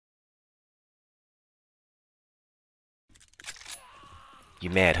You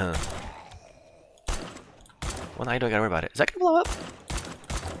mad, huh? Well, now you don't gotta worry about it. Is that gonna blow up?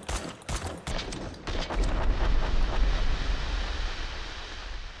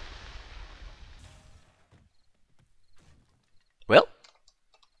 Well,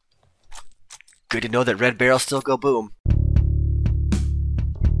 good to know that red barrels still go boom.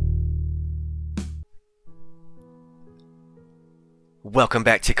 Welcome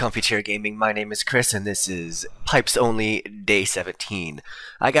back to Comfy Chair Gaming. My name is Chris and this is Pipes Only Day 17.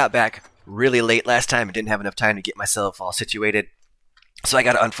 I got back really late last time and didn't have enough time to get myself all situated. So I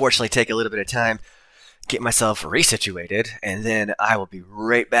gotta unfortunately take a little bit of time, get myself resituated, and then I will be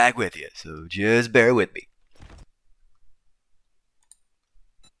right back with you. So just bear with me.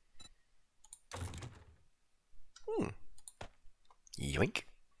 Yoink.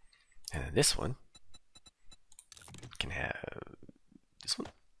 And then this one can have this one.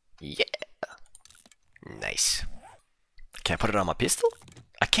 Yeah. Nice. Can I put it on my pistol?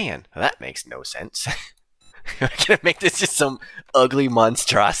 I can. That makes no sense. I'm gonna make this just some ugly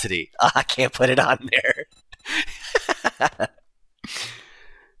monstrosity. I can't put it on there.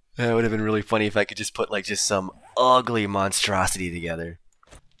 That would have been really funny if I could just put like just some ugly monstrosity together.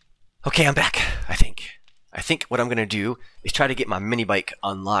 Okay, I'm back, I think. I think what I'm going to do is try to get my mini bike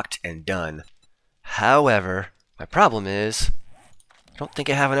unlocked and done. However, my problem is I don't think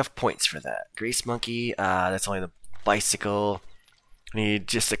I have enough points for that. Grease Monkey, that's only the bicycle. I need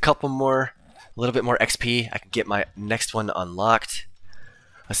just a couple more, a little bit more XP. I can get my next one unlocked.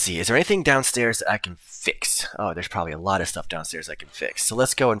 Let's see, is there anything downstairs that I can fix? Oh, there's probably a lot of stuff downstairs I can fix. So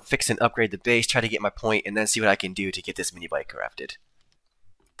let's go and fix and upgrade the base, try to get my point, and then see what I can do to get this mini bike crafted.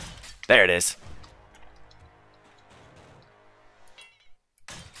 There it is.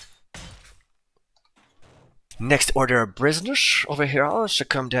 Next order of business over here should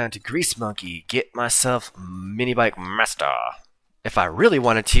come down to Grease Monkey. Get myself mini bike master. If I really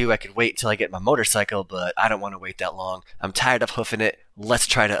wanted to, I could wait until I get my motorcycle, but I don't want to wait that long. I'm tired of hoofing it. Let's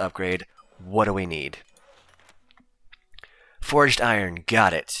try to upgrade. What do we need? Forged iron,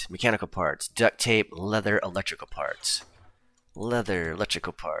 got it. Mechanical parts, duct tape, leather, electrical parts. Leather,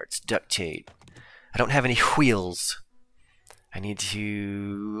 electrical parts, duct tape. I don't have any wheels. I need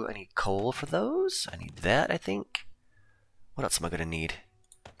coal for those. I need that, I think. What else am I going to need?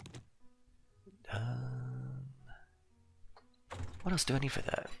 What else do I need for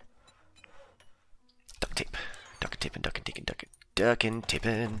that? Duct tape. Duct taping, duct taping, duct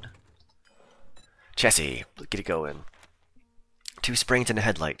taping. Chassis. Get it going. 2 springs and a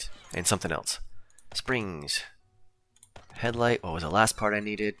headlight. And something else. Springs. Headlight. What was the last part I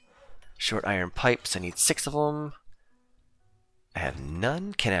needed? Short iron pipes. I need 6 of them. I have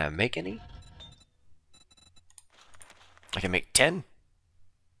none. Can I make any? I can make 10.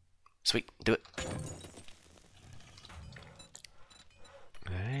 Sweet, do it.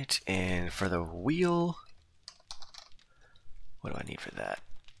 Alright, and for the wheel, what do I need for that?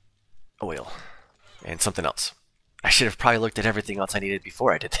 Oil. And something else. I should have probably looked at everything else I needed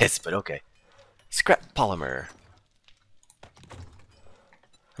before I did this, but okay. Scrap polymer.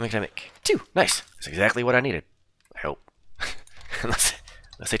 How many can I make? 2. Nice. That's exactly what I needed. I hope. unless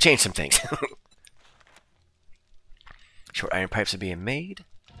they change some things. Short iron pipes are being made.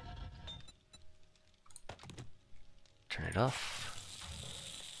 Turn it off.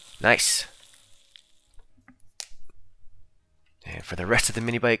 Nice. And for the rest of the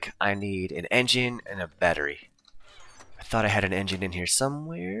mini bike, I need an engine and a battery. I thought I had an engine in here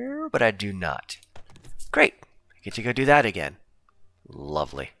somewhere, but I do not. Great. I get to go do that again.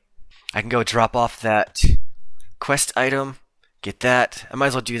 Lovely. I can go drop off that quest item. Get that. I might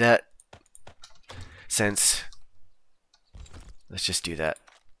as well do that since... Let's just do that.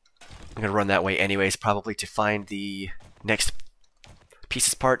 I'm going to run that way anyways, probably to find the next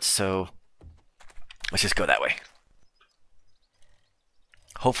pieces parts, so let's just go that way.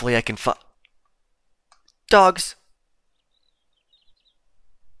 Hopefully I can find... Dogs!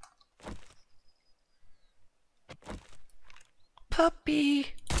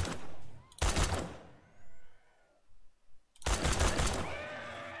 Puppy!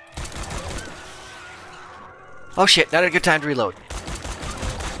 Oh shit, not a good time to reload.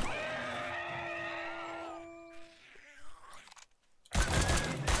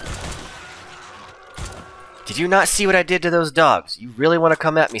 Did you not see what I did to those dogs? You really want to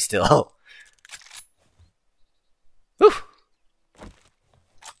come at me still? Whew!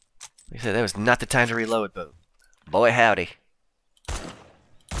 Like I said, that was not the time to reload, but boy howdy.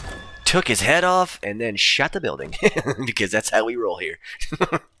 Took his head off and then shot the building. Because that's how we roll here.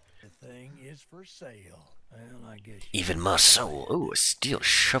 The thing is for sale. Well, I guess even my soul. Ooh, a steel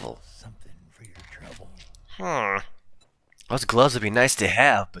shovel. Something for your trouble. Hmm. Those gloves would be nice to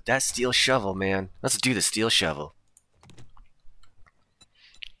have, but that steel shovel, man. Let's do the steel shovel.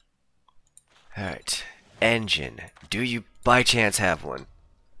 Alright. Engine. Do you by chance have one?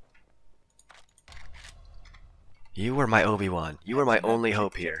 You were my Obi-Wan. You were my only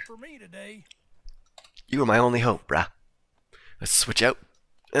hope here. For me today. You were my only hope, brah. Let's switch out.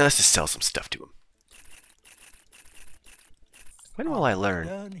 Let's just sell some stuff to him. When will I learn?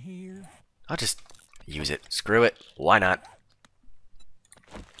 Done here. I'll just use it. Screw it. Why not?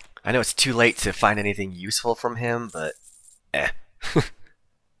 I know it's too late to find anything useful from him, but eh.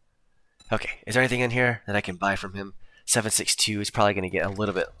 Okay, is there anything in here that I can buy from him? 762 is probably going to get a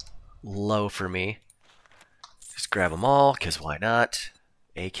little bit low for me. Just grab them all, because why not?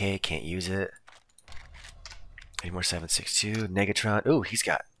 AK, can't use it. Any more 762? Negatron. Ooh, he's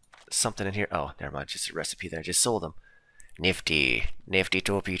got something in here. Oh, never mind. Just a recipe that I just sold him. Nifty. Nifty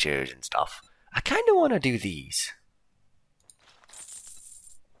torpedoes and stuff. I kind of want to do these.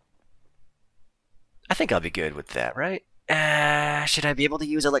 I think I'll be good with that, right? Should I be able to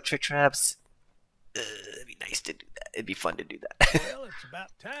use electric traps? It'd be nice to do that. It'd be fun to do that. Well, it's about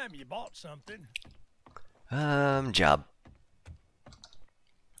time you bought something. Job.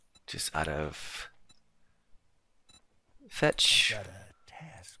 Just out of... Fetch. Got a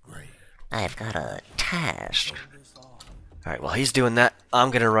task, Gray. I've got a task. Alright, while he's doing that,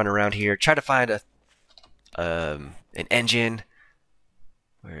 I'm gonna run around here, try to find an engine.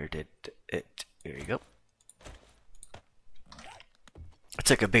 Where did it... Here you go. I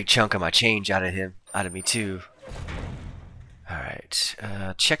took a big chunk of my change out of me too. Alright,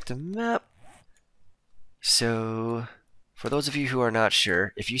 check the map. So, for those of you who are not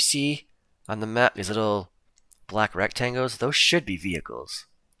sure, if you see on the map these little black rectangles, those should be vehicles.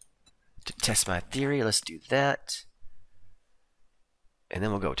 To test my theory, let's do that. And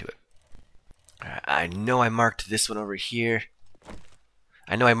then we'll go to it. Alright, I know I marked this one over here.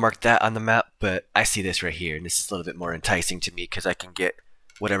 I know I marked that on the map, but I see this right here, and this is a little bit more enticing to me because I can get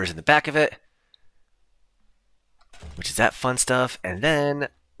whatever's in the back of it, which is that fun stuff, and then,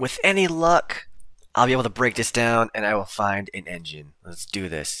 with any luck, I'll be able to break this down, and I will find an engine. Let's do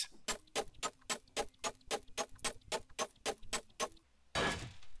this.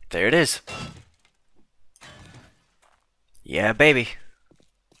 There it is. Yeah, baby.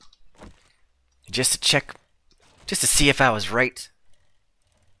 Just to check, just to see if I was right.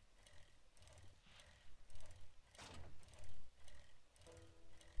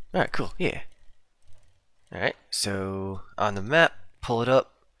 Alright, cool, yeah. Alright, so on the map, pull it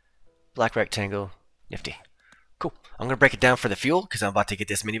up, black rectangle, nifty. Cool. I'm gonna break it down for the fuel, because I'm about to get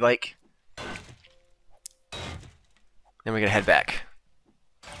this mini bike. Then we're gonna head back.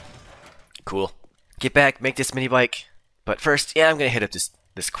 Cool. Get back, make this mini bike. But first, yeah, I'm gonna hit up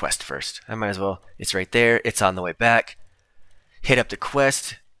this quest first. I might as well. It's right there, it's on the way back. Hit up the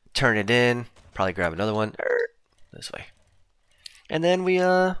quest, turn it in, probably grab another one. This way. And then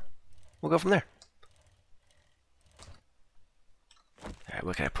we'll go from there. Alright,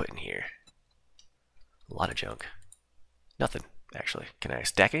 what can I put in here? A lot of junk. Nothing, actually. Can I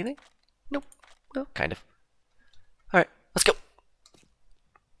stack anything? Nope. No, kind of. Alright, let's go.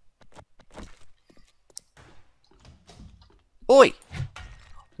 Oi!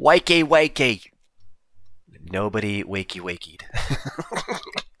 Wakey wakey! Nobody wakey wakeyed.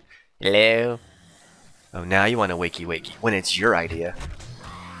 Hello? Oh, now you want a wakey wakey when it's your idea.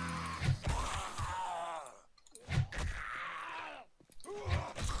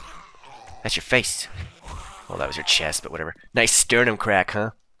 That's your face. Well, that was your chest, but whatever. Nice sternum crack,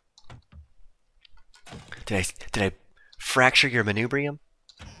 huh? Did I fracture your manubrium?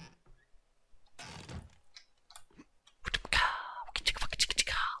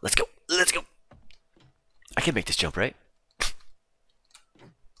 Let's go. Let's go. I can make this jump, right?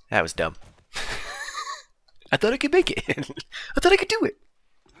 That was dumb. I thought I could make it. I thought I could do it.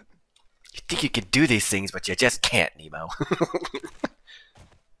 You think you could do these things, but you just can't, Nemo.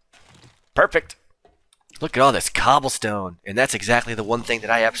 Perfect. Look at all this cobblestone. And that's exactly the one thing that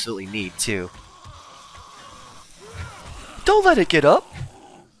I absolutely need, too. Don't let it get up.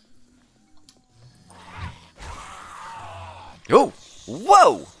 Oh!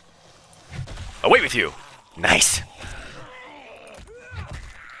 Whoa! Away with you! Nice!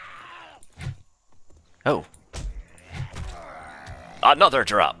 Oh. Another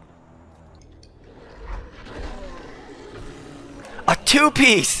drop. A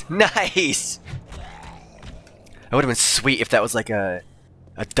two-piece! Nice! That would have been sweet if that was like a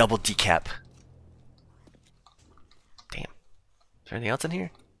double decap. Damn. Is there anything else in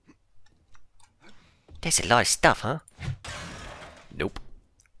here? There's a lot of stuff, huh? Nope.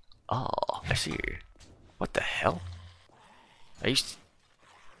 Oh, I see. What the hell? Are you...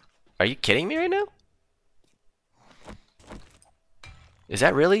 Are you kidding me right now? Is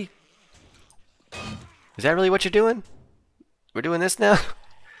that really? Is that really what you're doing? We're doing this now?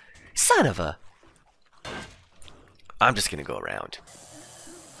 Son of a... I'm just gonna go around.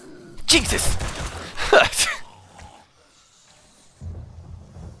 Jesus!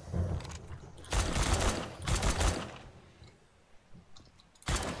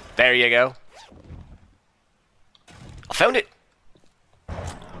 There you go. I found it!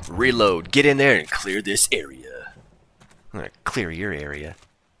 Reload. Get in there and clear this area. I'm gonna clear your area.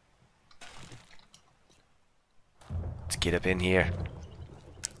 Let's get up in here.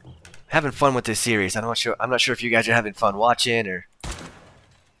 Having fun with this series. I'm not sure if you guys are having fun watching or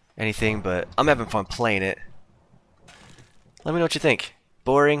anything, but I'm having fun playing it. Let me know what you think.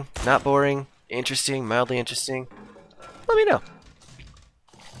 Boring? Not boring? Interesting? Mildly interesting? Let me know.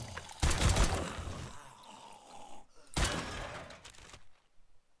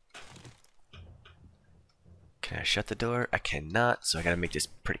 Can I shut the door? I cannot, so I gotta make this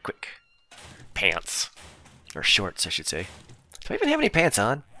pretty quick. Pants. Or shorts, I should say. Do I even have any pants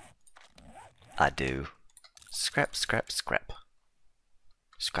on? I do. Scrap, scrap, scrap.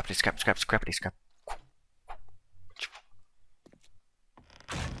 Scrappity, scrap, scrap, scrappity, scrap.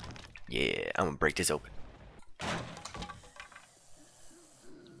 Yeah, I'm gonna break this open.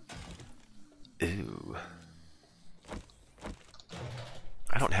 Ooh.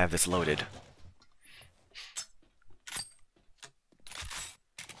 I don't have this loaded.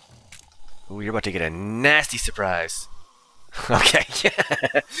 Ooh, you're about to get a nasty surprise. Okay,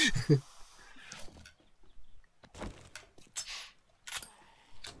 yeah.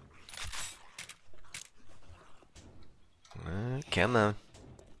 Come on.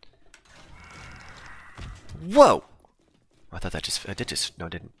 Whoa! I thought that just... I did just... No, I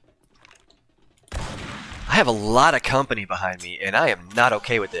didn't. I have a lot of company behind me, and I am not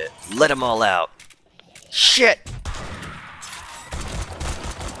okay with it. Let them all out. Shit!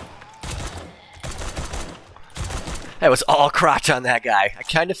 That was all crotch on that guy. I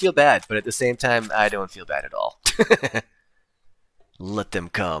kind of feel bad, but at the same time, I don't feel bad at all. Let them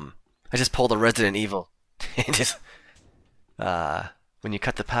come. I just pulled a Resident Evil. Just... when you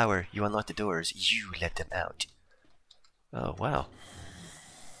cut the power, you unlock the doors. You let them out. Oh, wow.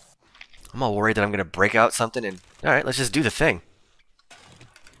 I'm all worried that I'm going to break out something and... Alright, let's just do the thing.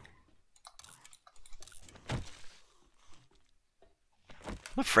 I'm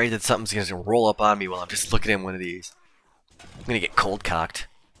afraid that something's going to roll up on me while I'm just looking at one of these. I'm going to get cold cocked.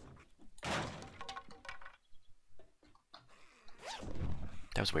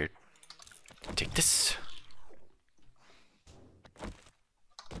 That was weird. Take this.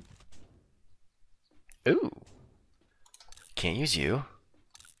 Ooh. Can't use you.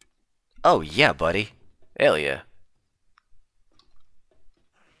 Oh, yeah, buddy. Hell yeah.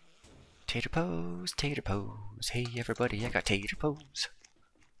 Tater pose, tater pose. Hey, everybody, I got tater pose.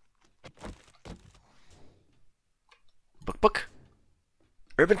 Book, book.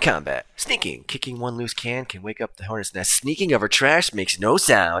 Urban combat. Sneaking. Kicking one loose can wake up the hornet's nest. Sneaking over trash makes no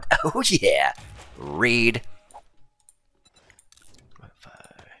sound. Oh, yeah. Read.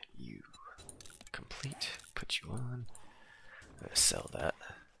 Modify you. Complete. Put you on. I'm gonna sell that.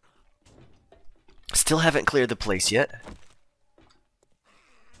 Still haven't cleared the place yet.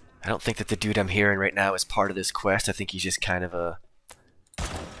 I don't think that the dude I'm hearing right now is part of this quest. I think he's just kind of a...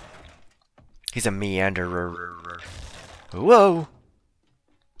 He's a meanderer. Whoa!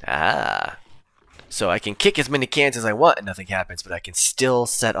 Ah. So I can kick as many cans as I want and nothing happens, but I can still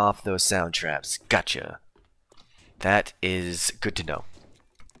set off those sound traps. Gotcha. That is good to know.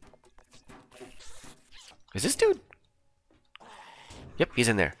 Is this dude? Yep, he's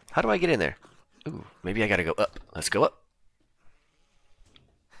in there. How do I get in there? Ooh, maybe I gotta go up. Let's go up.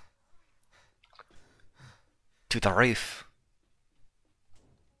 To the roof.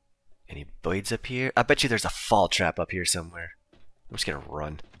 Any boys up here? I bet you there's a fall trap up here somewhere. I'm just gonna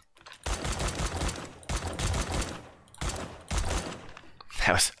run.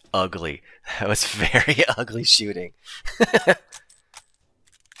 That was ugly. That was very ugly shooting.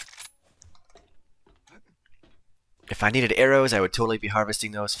 If I needed arrows, I would totally be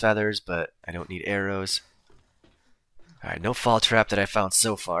harvesting those feathers, but I don't need arrows. Alright, no fall trap that I found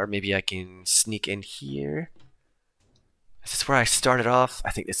so far. Maybe I can sneak in here. Is this where I started off?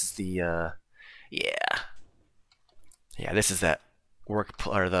 I think this is the, yeah. Yeah, this is that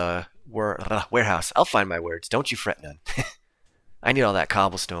warehouse. I'll find my words. Don't you fret none. I need all that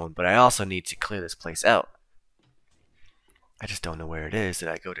cobblestone, but I also need to clear this place out. I just don't know where it is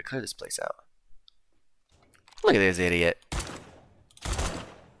that I go to clear this place out. Look at this idiot.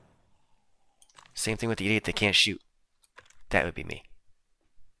 Same thing with the idiot that can't shoot. That would be me.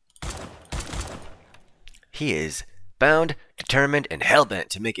 He is bound, determined, and hell-bent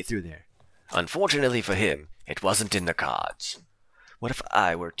to make it through there. Unfortunately for him, it wasn't in the cards. What if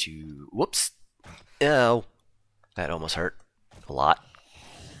I were to... Whoops. Oh. That almost hurt. A lot.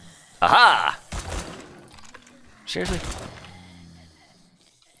 Aha! Seriously?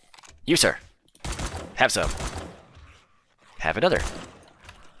 You, sir. Have some. Have another.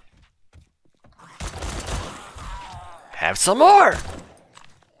 Have some more!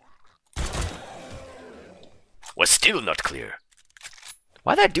 Was still not clear.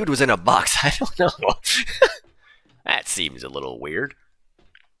 Why that dude was in a box, I don't know. That seems a little weird.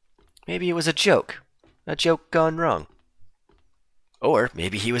 Maybe it was a joke. A joke gone wrong. Or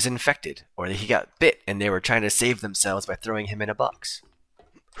maybe he was infected, or he got bit and they were trying to save themselves by throwing him in a box.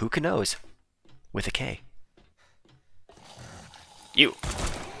 Who can knows? With a K. You.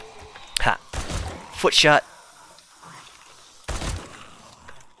 Ha. Foot shot.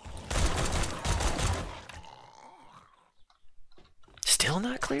 Still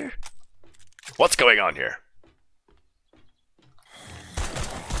not clear? What's going on here?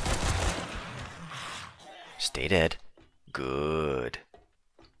 Stay dead. Good.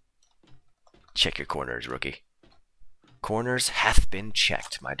 Check your corners, rookie. Corners hath been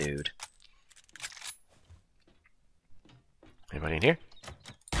checked, my dude. Anybody in here?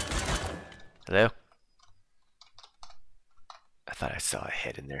 Hello? I thought I saw a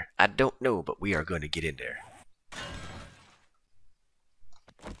head in there. I don't know, but we are going to get in there.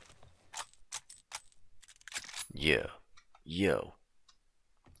 Yo. Yo.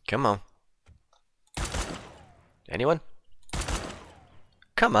 Come on. Anyone?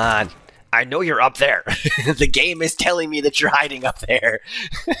 Come on. I know you're up there. The game is telling me that you're hiding up there.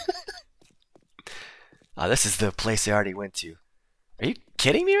 Oh, this is the place I already went to. Are you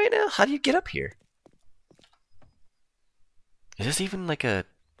kidding me right now? How do you get up here? Is this even like a...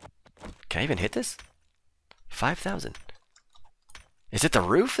 Can I even hit this? 5,000. Is it the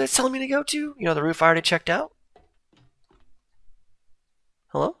roof that's telling me to go to? You know, the roof I already checked out?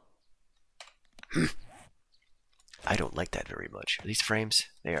 Hello? I don't like that very much. Are these frames?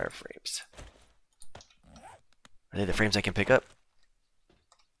 They are frames. Are they the frames I can pick up?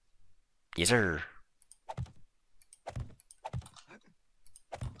 Yes, sir.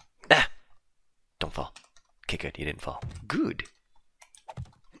 Ah! Don't fall. Okay, good. You didn't fall. Good.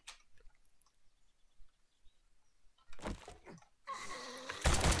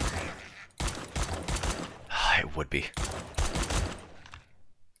 It would be.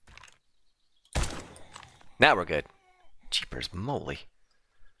 Now we're good. Jeepers moly.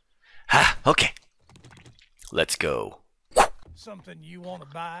 Ah, okay. Let's go. Something you want to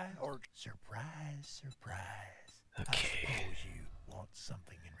buy or surprise, surprise. Okay. I suppose you want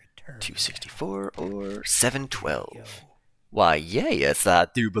something in return. 264 or 712. Why, yes, I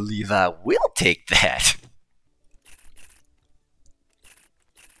do believe I will take that.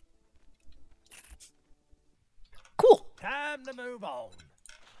 Cool. Time to move on.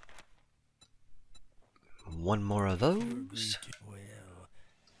 One more of those. Well,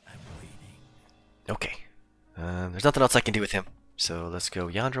 I'm waiting. Okay. There's nothing else I can do with him. So let's go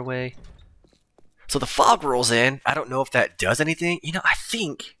yonder way. So the fog rolls in. I don't know if that does anything. You know, I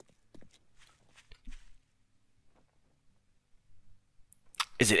think...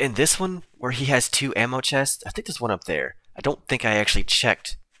 Is it in this one where he has 2 ammo chests? I think there's one up there. I don't think I actually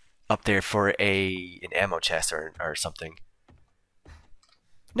checked up there for an ammo chest or something.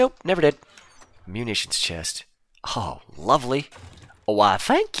 Nope, never did. Munitions chest. Oh, lovely. Oh, why,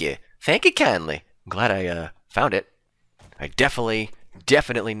 thank you. Thank you kindly. I'm glad I found it. I definitely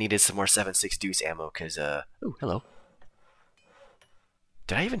needed some more 7.6 deuce ammo, because, ooh, hello.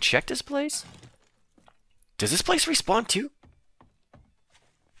 Did I even check this place? Does this place respawn too?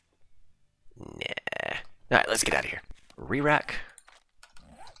 Nah. Alright, let's get out of here. Re-rack.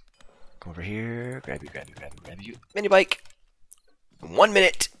 Come over here. Grab you. Mini bike. 1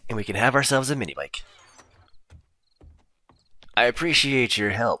 minute, and we can have ourselves a mini bike. I appreciate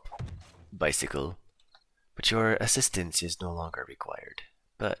your help, bicycle, but your assistance is no longer required.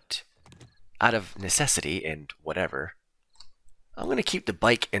 But out of necessity and whatever, I'm going to keep the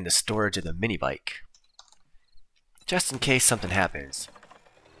bike in the storage of the mini bike, just in case something happens.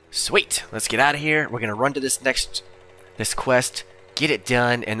 Sweet, let's get out of here. We're going to run to this quest, get it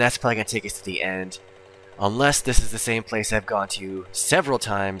done, and that's probably going to take us to the end. Unless this is the same place I've gone to several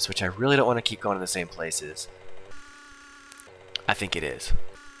times, which I really don't want to keep going to the same places. I think it is.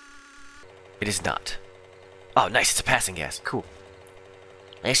 It is not. Oh, nice, it's a passing gas. Cool.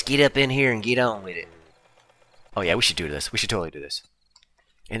 Let's get up in here and get on with it. Oh yeah, we should do this. We should totally do this.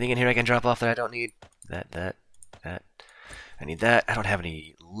 Anything in here I can drop off that I don't need? That. I need that. I don't have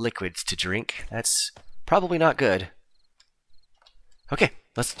any liquids to drink. That's probably not good. Okay,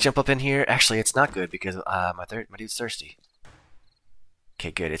 let's jump up in here. Actually, it's not good because my dude's thirsty.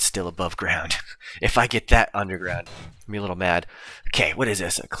 Okay, good. It's still above ground. If I get that underground, I'm a little mad. Okay, what is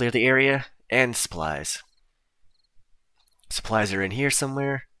this? Clear the area and supplies. Supplies are in here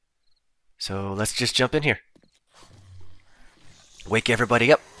somewhere. So let's just jump in here. Wake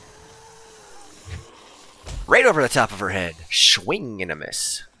everybody up. Right over the top of her head. Swing and a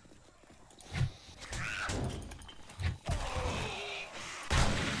miss.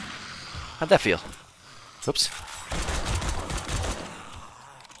 How'd that feel? Oops.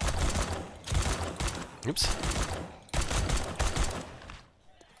 Oops.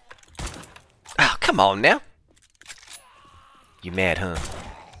 Oh, come on now. You mad, huh?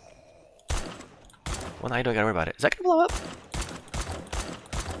 Well, now you don't gotta worry about it. Is that gonna blow up?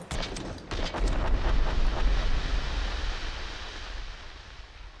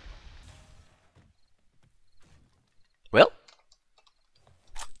 Well,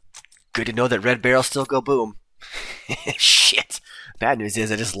 good to know that red barrels still go boom. Shit. Bad news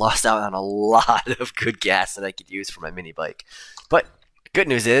is I just lost out on a lot of good gas that I could use for my mini bike. But good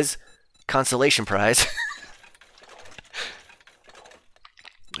news is, consolation prize.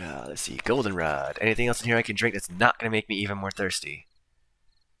 Let's see, goldenrod. Anything else in here I can drink that's not going to make me even more thirsty?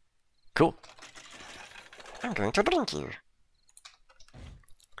 Cool. I'm going to drink you.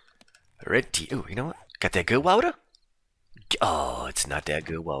 Red tea. Ooh, you know what? Got that good water? Oh, it's not that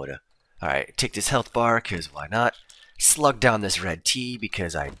good water. Alright, take this health bar, because why not? Slug down this red tea,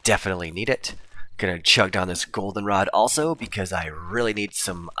 because I definitely need it. Gonna chug down this goldenrod also, because I really need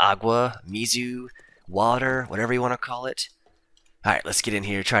some agua, mizu, water, whatever you want to call it. Alright, let's get in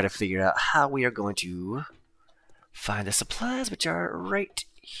here, try to figure out how we are going to find the supplies, which are right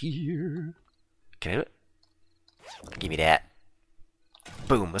here. Can I do it? Give me that.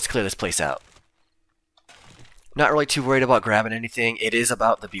 Boom, let's clear this place out. Not really too worried about grabbing anything. It is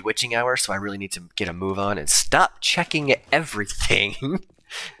about the bewitching hour, so I really need to get a move on and stop checking everything.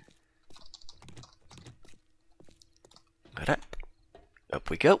 Up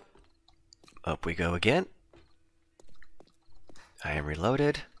we go. Up we go again. I am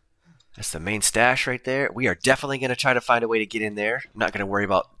reloaded. That's the main stash right there. We are definitely going to try to find a way to get in there. I'm not going to worry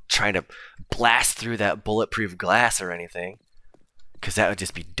about trying to blast through that bulletproof glass or anything, because that would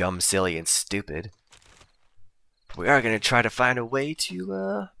just be dumb, silly, and stupid. We are going to try to find a way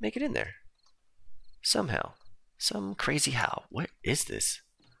to make it in there. Somehow. Some crazy how. What is this?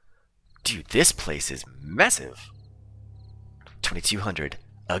 Dude, this place is massive. 2200.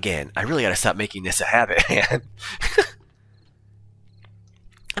 Again, I really got to stop making this a habit, man.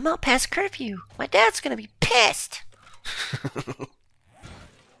 I'm out past curfew. My dad's gonna be pissed.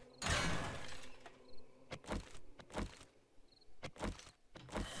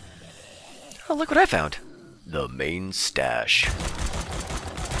 Oh, look what I found. The main stash.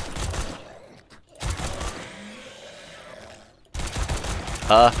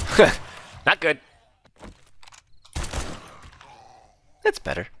 Not good. That's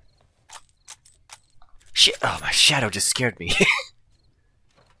better. Shit, oh, my shadow just scared me.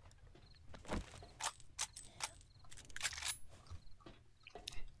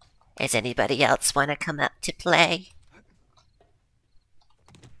 Does anybody else want to come up to play?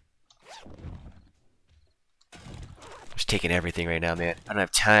 I'm just taking everything right now, man. I don't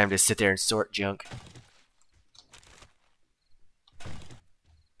have time to sit there and sort junk.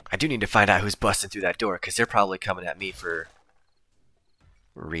 I do need to find out who's busting through that door, because they're probably coming at me for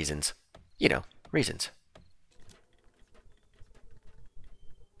reasons. You know, reasons.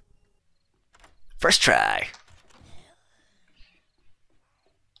 First try.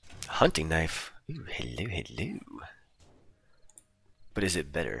 Hunting knife. Ooh, hello, hello. But is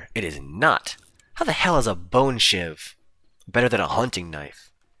it better? It is not. How the hell is a bone shiv better than a hunting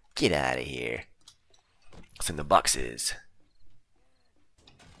knife? Get out of here. What's in the boxes?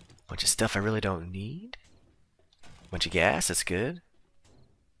 Bunch of stuff I really don't need. Bunch of gas, that's good.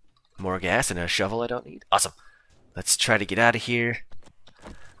 More gas and a shovel I don't need. Awesome. Let's try to get out of here.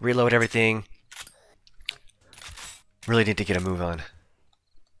 Reload everything. Really need to get a move on.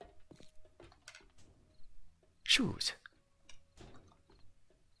 Shoes.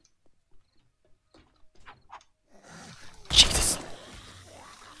 Jesus.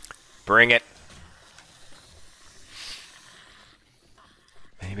 Bring it.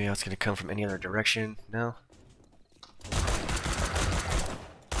 Anybody else gonna come from any other direction? No?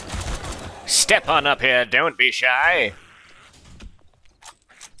 Step on up here, don't be shy.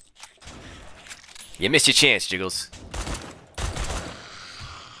 You missed your chance, Jiggles.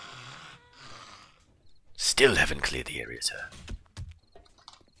 Still haven't cleared the area, sir.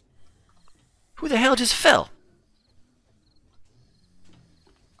 Who the hell just fell?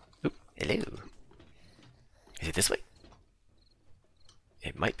 Oop, hello. Is it this way?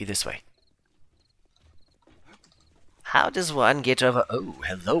 It might be this way. How does one get over... Oh,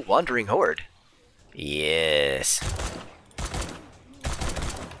 hello, wandering horde. Yes.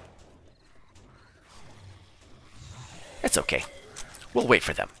 It's okay. We'll wait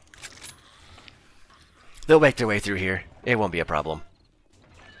for them. They'll make their way through here. It won't be a problem.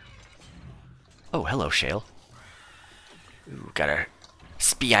 Oh, hello, Shale. Ooh, got a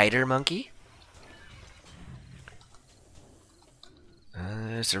spider monkey.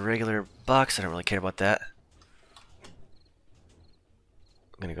 There's a regular box. I don't really care about that.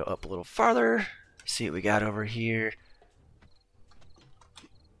 I'm gonna go up a little farther. See what we got over here.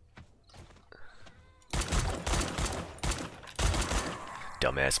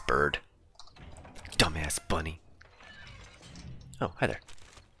 Dumbass bird. Dumbass bunny. Oh, hi there.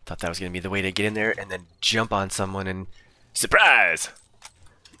 Thought that was gonna be the way to get in there and then jump on someone and... Surprise!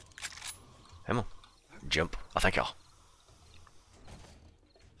 Come on. Jump. Oh, thank y'all.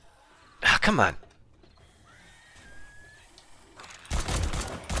 Ah, come on.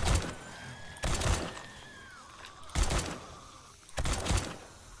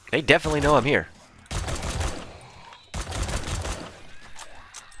 They definitely know I'm here.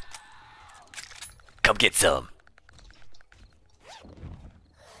 Come get some.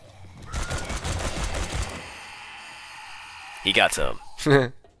 He got some.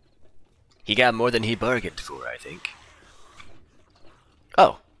 He got more than he bargained for, I think.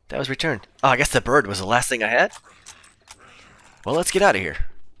 Oh, that was returned. Oh, I guess the bird was the last thing I had? Well, let's get out of here.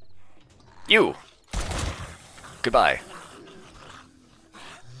 You! Goodbye.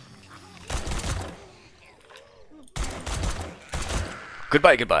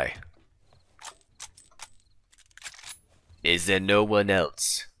 Goodbye, goodbye. Is there no one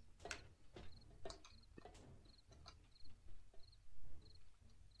else?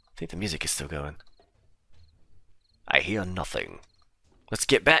 I think the music is still going. I hear nothing. Let's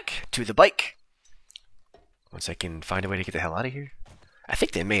get back to the bike. Once I can find a way to get the hell out of here. I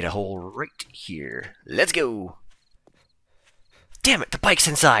think they made a hole right here. Let's go. Damn it, the bike's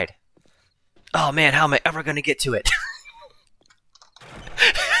inside. Oh man, how am I ever gonna get to it?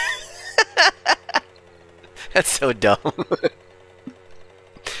 That's so dumb.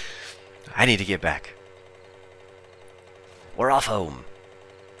 I need to get back. We're off home.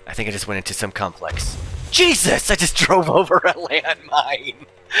 I think I just went into some complex. Jesus! I just drove over a landmine.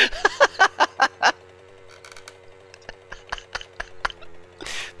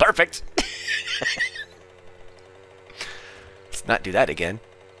 Perfect. Let's not do that again.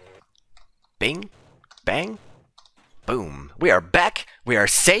 Bing. Bang. Boom. We are back, we are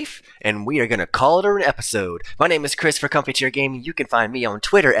safe, and we are going to call it an episode. My name is Chris for Comfy Chair Gaming. You can find me on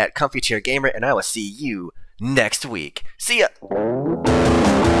Twitter at Comfy Chair Gamer, and I will see you next week. See ya!